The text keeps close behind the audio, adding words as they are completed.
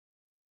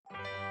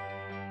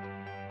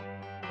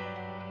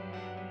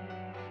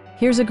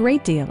Here's a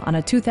great deal on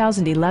a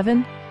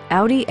 2011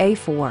 Audi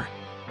A4.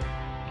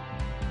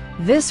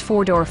 This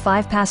four-door,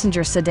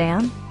 five-passenger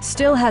sedan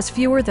still has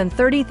fewer than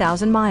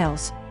 30,000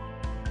 miles.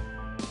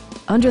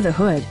 Under the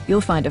hood,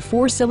 you'll find a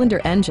four-cylinder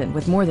engine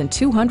with more than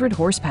 200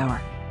 horsepower.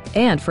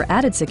 And for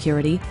added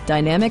security,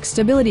 dynamic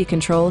stability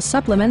control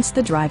supplements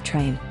the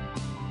drivetrain.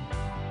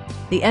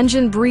 The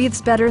engine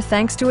breathes better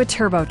thanks to a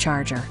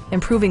turbocharger,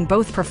 improving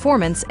both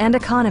performance and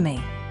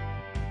economy.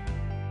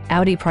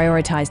 Audi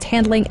prioritized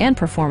handling and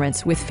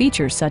performance with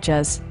features such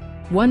as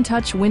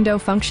one-touch window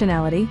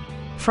functionality,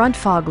 front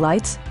fog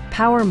lights,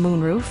 power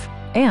moonroof,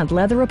 and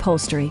leather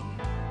upholstery.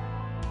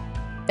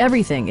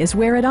 Everything is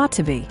where it ought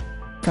to be,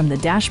 from the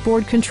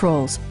dashboard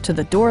controls to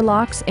the door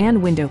locks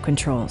and window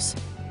controls.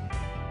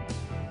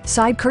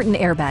 Side curtain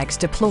airbags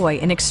deploy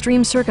in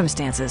extreme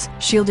circumstances,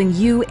 shielding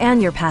you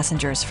and your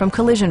passengers from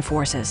collision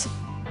forces.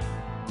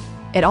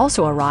 It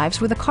also arrives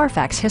with a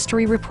Carfax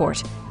history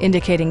report,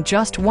 indicating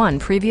just one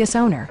previous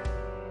owner.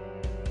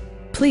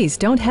 Please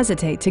don't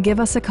hesitate to give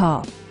us a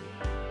call.